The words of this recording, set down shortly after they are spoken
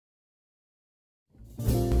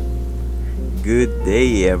Good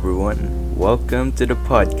day, everyone. Welcome to the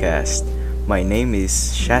podcast. My name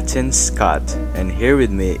is Shatin Scott, and here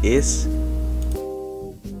with me is.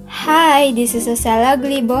 Hi, this is Asela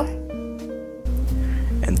Glibo.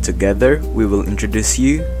 And together we will introduce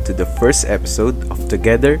you to the first episode of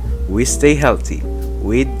Together We Stay Healthy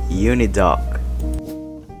with Unidoc.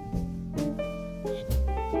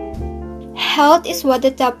 Health is what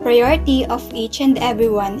the top priority of each and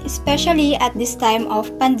everyone, especially at this time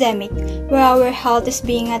of pandemic, where our health is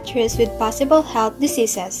being at risk with possible health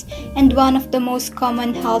diseases, and one of the most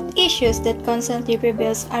common health issues that constantly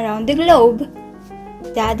prevails around the globe,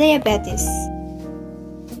 the diabetes.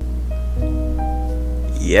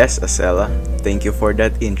 Yes, Asela, thank you for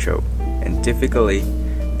that intro. And typically,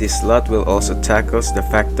 this slot will also tackle the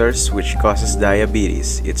factors which causes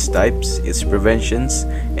diabetes, its types, its preventions,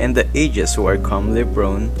 and the ages who are commonly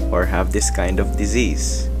prone or have this kind of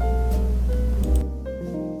disease.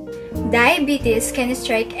 Diabetes can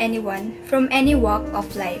strike anyone from any walk of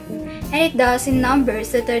life, and it does in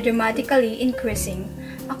numbers that are dramatically increasing.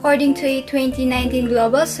 According to a 2019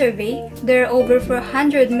 global survey, there are over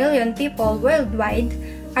 400 million people worldwide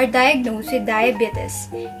are diagnosed with diabetes.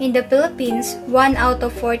 In the Philippines, 1 out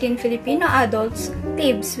of 14 Filipino adults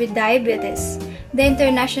lives with diabetes. The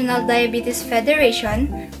International Diabetes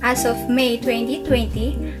Federation, as of May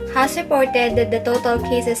 2020, has reported that the total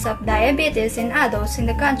cases of diabetes in adults in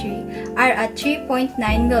the country are at 3.9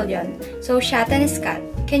 million. So, Shatan Scott,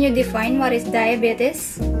 can you define what is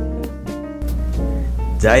diabetes?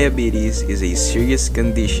 Diabetes is a serious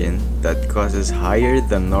condition that causes higher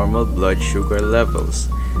than normal blood sugar levels.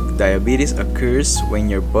 Diabetes occurs when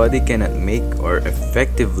your body cannot make or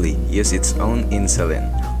effectively use its own insulin,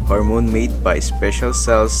 hormone made by special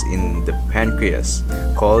cells in the pancreas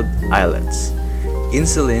called islets.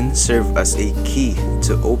 Insulin serves as a key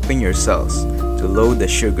to open your cells to load the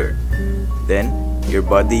sugar. Then, your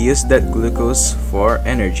body uses that glucose for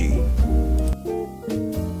energy.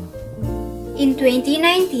 In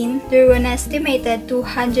 2019, there were an estimated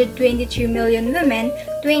 223 million women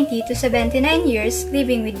 20 to 79 years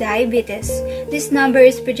living with diabetes. This number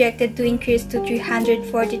is projected to increase to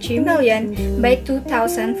 343 million by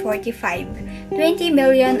 2045. 20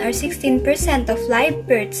 million or 16% of live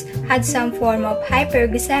births had some form of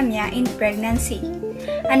hyperglycemia in pregnancy.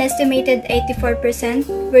 An estimated 84%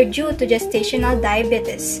 were due to gestational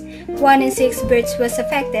diabetes. 1 in 6 births was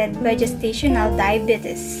affected by gestational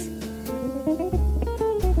diabetes.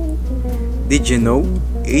 Did you know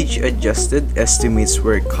age-adjusted estimates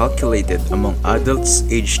were calculated among adults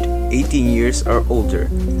aged 18 years or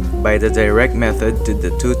older by the direct method to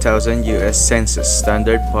the 2000 US Census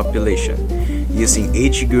standard population using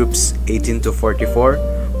age groups 18 to 44,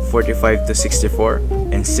 45 to 64,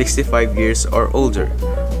 and 65 years or older?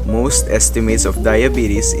 Most estimates of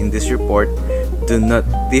diabetes in this report do not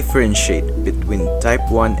differentiate between type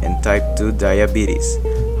 1 and type 2 diabetes.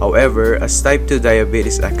 However, as type 2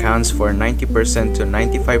 diabetes accounts for 90% to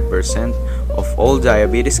 95% of all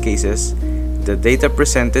diabetes cases, the data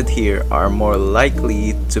presented here are more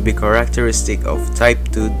likely to be characteristic of type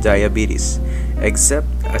 2 diabetes, except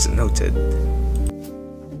as noted.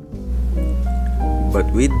 But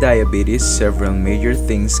with diabetes, several major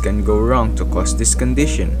things can go wrong to cause this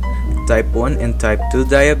condition. Type 1 and type 2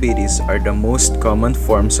 diabetes are the most common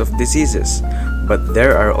forms of diseases, but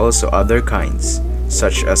there are also other kinds,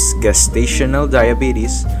 such as gestational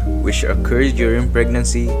diabetes, which occurs during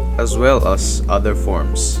pregnancy, as well as other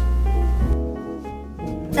forms.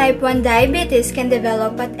 Type 1 diabetes can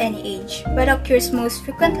develop at any age, but occurs most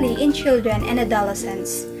frequently in children and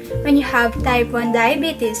adolescents. When you have type 1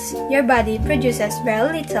 diabetes, your body produces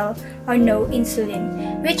very little or no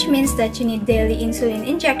insulin, which means that you need daily insulin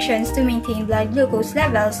injections to maintain blood glucose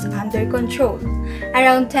levels under control.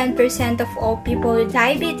 Around 10% of all people with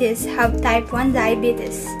diabetes have type 1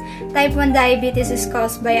 diabetes. Type 1 diabetes is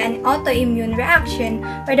caused by an autoimmune reaction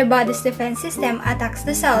where the body's defense system attacks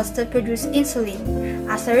the cells that produce insulin.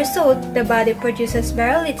 As a result, the body produces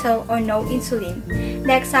very little or no insulin.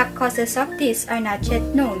 The exact causes of this are not yet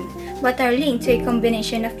known, but are linked to a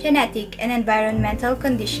combination of genetic and environmental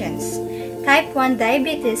conditions. Type 1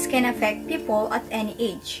 diabetes can affect people at any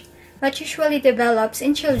age, but usually develops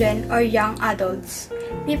in children or young adults.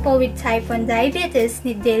 People with type 1 diabetes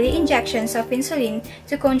need daily injections of insulin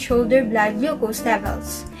to control their blood glucose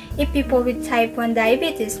levels. If people with type 1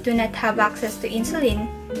 diabetes do not have access to insulin,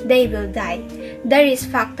 they will die. The risk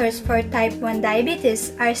factors for type 1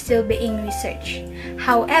 diabetes are still being researched.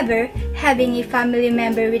 However, having a family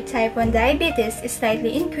member with type 1 diabetes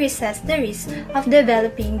slightly increases the risk of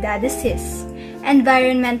developing the disease.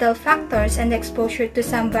 Environmental factors and exposure to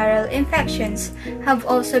some viral infections have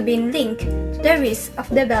also been linked to the risk of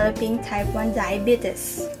developing type 1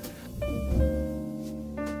 diabetes.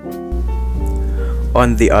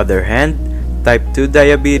 On the other hand, type 2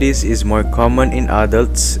 diabetes is more common in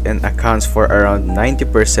adults and accounts for around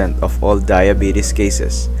 90% of all diabetes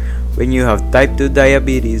cases. When you have type 2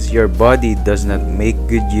 diabetes, your body does not make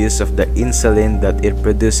good use of the insulin that it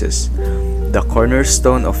produces. The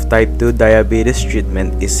cornerstone of type 2 diabetes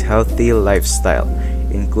treatment is healthy lifestyle,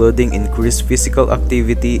 including increased physical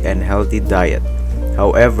activity and healthy diet.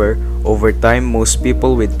 However, over time, most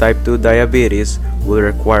people with type 2 diabetes will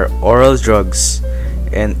require oral drugs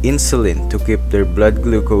and insulin to keep their blood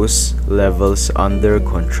glucose levels under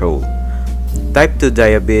control. Type 2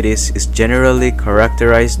 diabetes is generally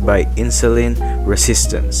characterized by insulin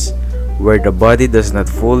resistance, where the body does not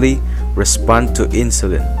fully respond to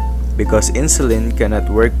insulin. Because insulin cannot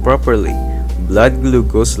work properly, blood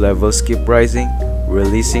glucose levels keep rising,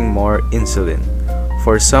 releasing more insulin.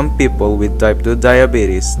 For some people with type 2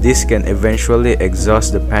 diabetes, this can eventually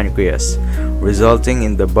exhaust the pancreas, resulting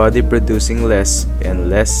in the body producing less and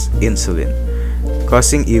less insulin,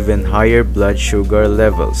 causing even higher blood sugar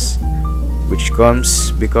levels, which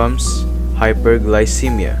becomes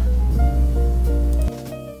hyperglycemia.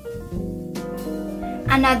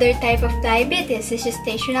 Another type of diabetes is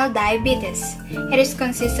gestational diabetes. It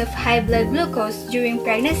consists of high blood glucose during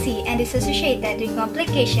pregnancy and is associated with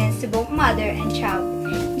complications to both mother and child.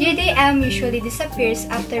 GDM usually disappears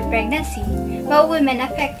after pregnancy, while women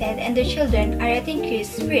affected and their children are at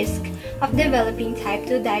increased risk of developing type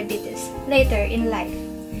 2 diabetes later in life.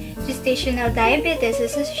 Gestational diabetes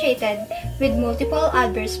is associated with multiple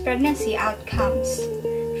adverse pregnancy outcomes.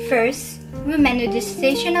 First, women with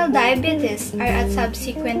gestational diabetes are at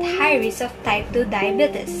subsequent high risk of type 2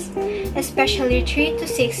 diabetes, especially 3 to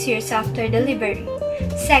 6 years after delivery.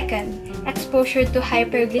 Second, exposure to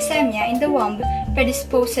hyperglycemia in the womb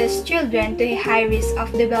predisposes children to a high risk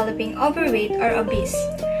of developing overweight or obese,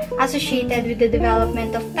 associated with the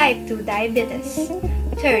development of type 2 diabetes.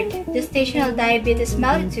 Third, gestational diabetes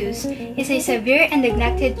mellitus is a severe and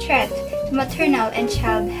neglected threat to maternal and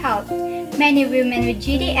child health. Many women with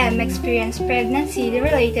GDM experience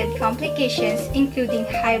pregnancy-related complications including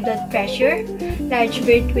high blood pressure, large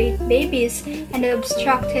birth weight babies, and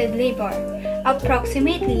obstructed labor.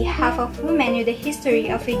 Approximately half of women with a history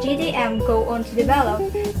of a GDM go on to develop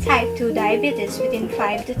type 2 diabetes within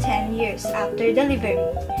 5 to 10 years after delivery.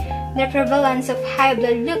 The prevalence of high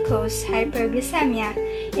blood glucose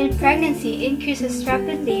hyperglycemia in pregnancy increases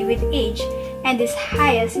rapidly with age and is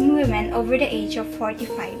highest in women over the age of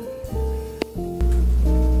 45.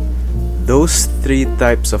 Those three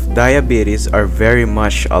types of diabetes are very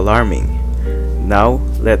much alarming. Now,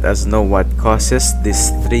 let us know what causes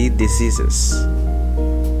these three diseases.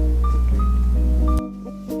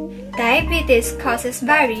 Diabetes causes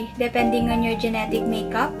vary depending on your genetic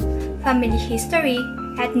makeup, family history,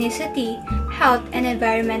 ethnicity, health, and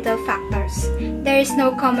environmental factors. There is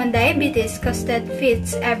no common diabetes cause that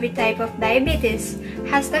fits every type of diabetes,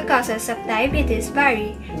 as the causes of diabetes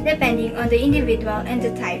vary depending on the individual and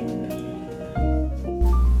the type.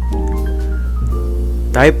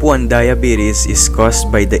 Type 1 diabetes is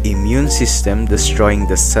caused by the immune system destroying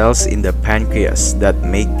the cells in the pancreas that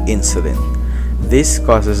make insulin. This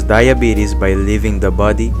causes diabetes by leaving the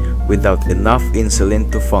body without enough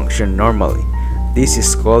insulin to function normally. This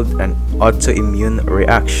is called an autoimmune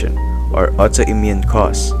reaction or autoimmune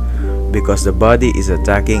cause because the body is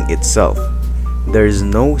attacking itself. There is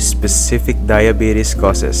no specific diabetes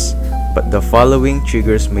causes, but the following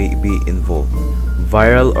triggers may be involved: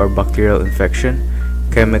 viral or bacterial infection,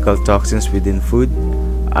 chemical toxins within food,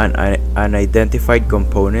 an unidentified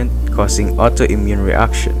component causing autoimmune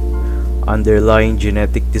reaction. Underlying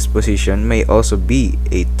genetic disposition may also be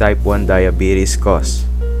a type 1 diabetes cause.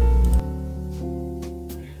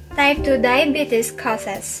 Type 2 diabetes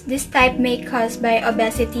causes. This type may be caused by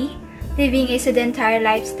obesity, living a sedentary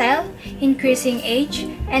lifestyle, increasing age,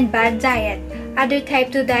 and bad diet. Other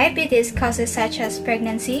type 2 diabetes causes such as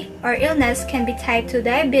pregnancy or illness can be type 2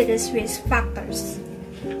 diabetes risk factors.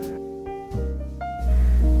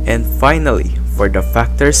 And finally, for the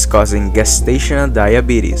factors causing gestational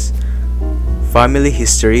diabetes: family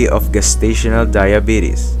history of gestational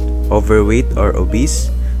diabetes, overweight or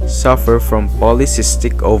obese, suffer from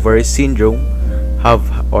polycystic ovary syndrome, have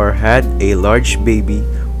or had a large baby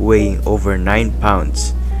weighing over 9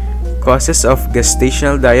 pounds. Causes of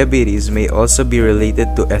gestational diabetes may also be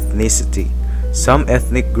related to ethnicity. Some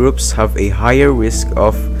ethnic groups have a higher risk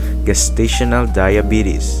of gestational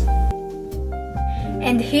diabetes.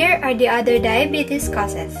 And here are the other diabetes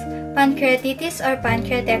causes. Pancreatitis or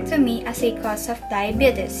pancreatectomy as a cause of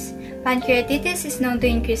diabetes. Pancreatitis is known to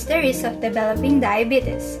increase the risk of developing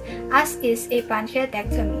diabetes, as is a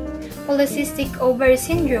pancreatectomy. Polycystic ovary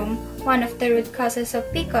syndrome, one of the root causes of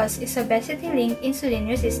PCOS, is obesity-linked insulin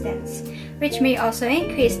resistance, which may also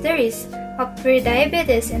increase the risk of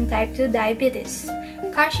prediabetes and type 2 diabetes.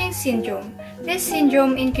 Cushing syndrome. This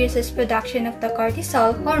syndrome increases production of the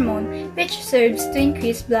cortisol hormone, which serves to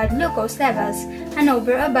increase blood glucose levels. An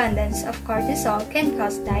overabundance of cortisol can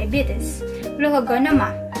cause diabetes.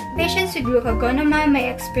 Glucagonoma. Patients with glucagonoma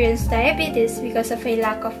may experience diabetes because of a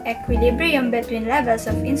lack of equilibrium between levels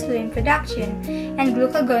of insulin production and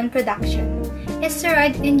glucagon production.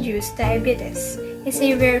 Steroid-induced diabetes is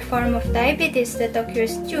a rare form of diabetes that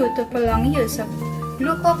occurs due to prolonged use of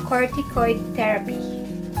glucocorticoid therapy.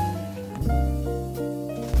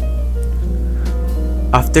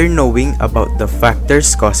 After knowing about the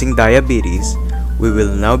factors causing diabetes, we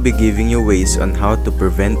will now be giving you ways on how to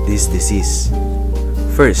prevent this disease.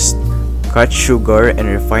 First, cut sugar and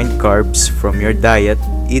refined carbs from your diet.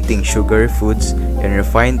 Eating sugary foods and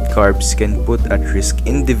refined carbs can put at risk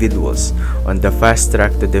individuals on the fast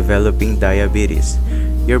track to developing diabetes.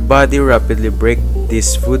 Your body rapidly breaks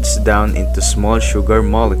these foods down into small sugar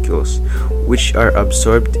molecules, which are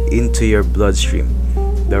absorbed into your bloodstream.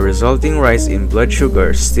 The resulting rise in blood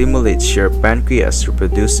sugar stimulates your pancreas to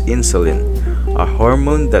produce insulin, a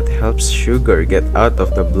hormone that helps sugar get out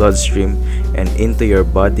of the bloodstream and into your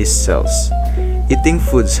body's cells. Eating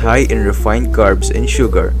foods high in refined carbs and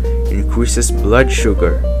sugar increases blood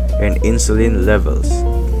sugar and insulin levels,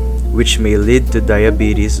 which may lead to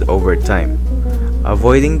diabetes over time.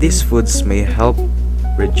 Avoiding these foods may help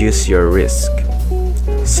reduce your risk.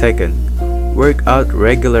 Second, work out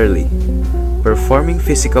regularly. Performing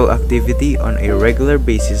physical activity on a regular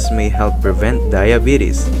basis may help prevent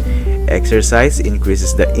diabetes. Exercise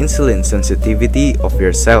increases the insulin sensitivity of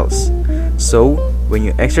your cells. So, when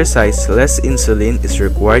you exercise, less insulin is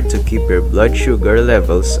required to keep your blood sugar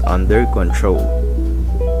levels under control.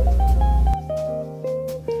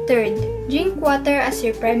 Third, drink water as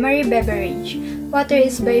your primary beverage. Water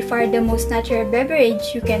is by far the most natural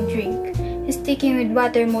beverage you can drink. Sticking with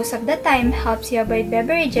water most of the time helps you avoid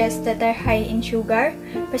beverages that are high in sugar,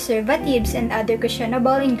 preservatives, and other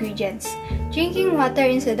questionable ingredients. Drinking water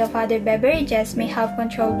instead of other beverages may help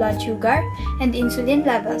control blood sugar and insulin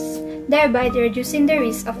levels, thereby reducing the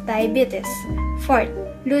risk of diabetes. Fourth,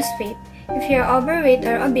 lose weight. If you're overweight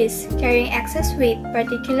or obese, carrying excess weight,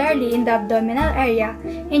 particularly in the abdominal area,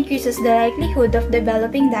 increases the likelihood of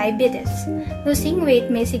developing diabetes. Losing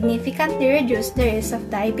weight may significantly reduce the risk of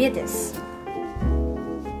diabetes.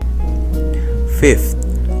 Fifth,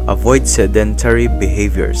 avoid sedentary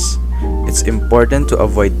behaviors. It's important to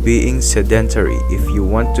avoid being sedentary if you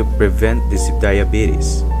want to prevent this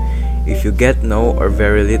diabetes. If you get no or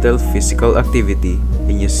very little physical activity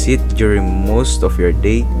and you sit during most of your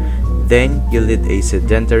day, then you lead a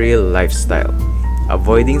sedentary lifestyle.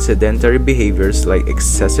 Avoiding sedentary behaviors like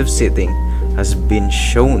excessive sitting has been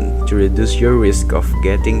shown to reduce your risk of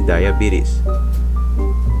getting diabetes.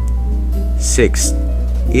 Sixth,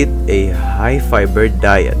 eat a high-fiber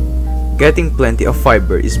diet. Getting plenty of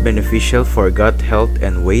fiber is beneficial for gut health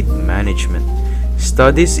and weight management.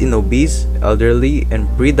 Studies in obese, elderly, and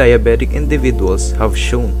pre-diabetic individuals have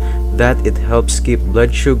shown that it helps keep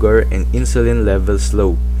blood sugar and insulin levels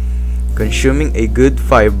low. Consuming a good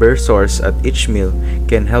fiber source at each meal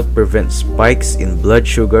can help prevent spikes in blood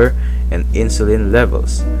sugar and insulin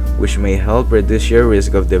levels, which may help reduce your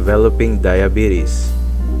risk of developing diabetes.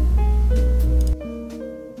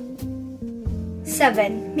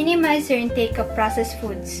 7. Minimize your intake of processed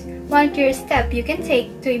foods. One clear step you can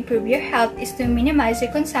take to improve your health is to minimize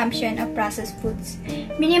your consumption of processed foods.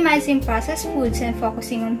 Minimizing processed foods and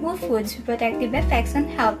focusing on whole foods with protective effects on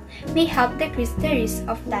health may help decrease the risk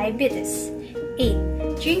of diabetes.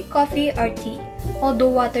 8. Drink coffee or tea.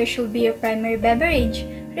 Although water should be your primary beverage,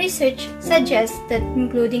 research suggests that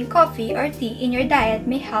including coffee or tea in your diet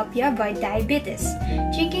may help you avoid diabetes.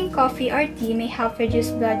 Drinking coffee or tea may help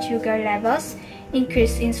reduce blood sugar levels,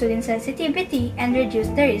 increase insulin sensitivity, and reduce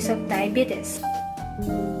the risk of diabetes.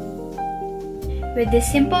 With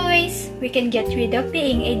these simple ways, we can get rid of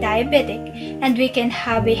being a diabetic and we can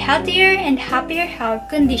have a healthier and happier health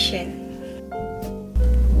condition.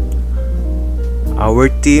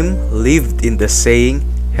 Our team lived in the saying,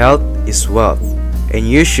 "Health is wealth," and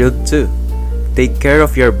you should too. Take care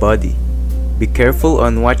of your body. Be careful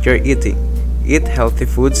on what you're eating. Eat healthy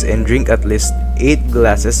foods and drink at least 8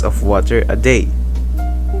 glasses of water a day.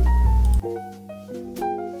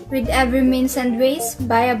 With every means and ways,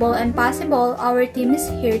 viable and possible, our team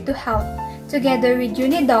is here to help. Together with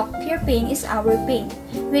Unidoc, your pain is our pain,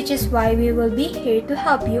 which is why we will be here to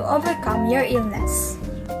help you overcome your illness.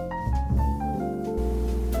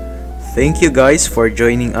 Thank you guys for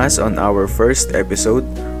joining us on our first episode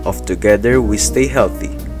of Together We Stay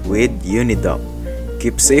Healthy with Unidoc.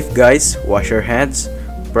 Keep safe guys, wash your hands,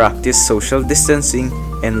 practice social distancing,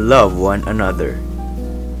 and love one another.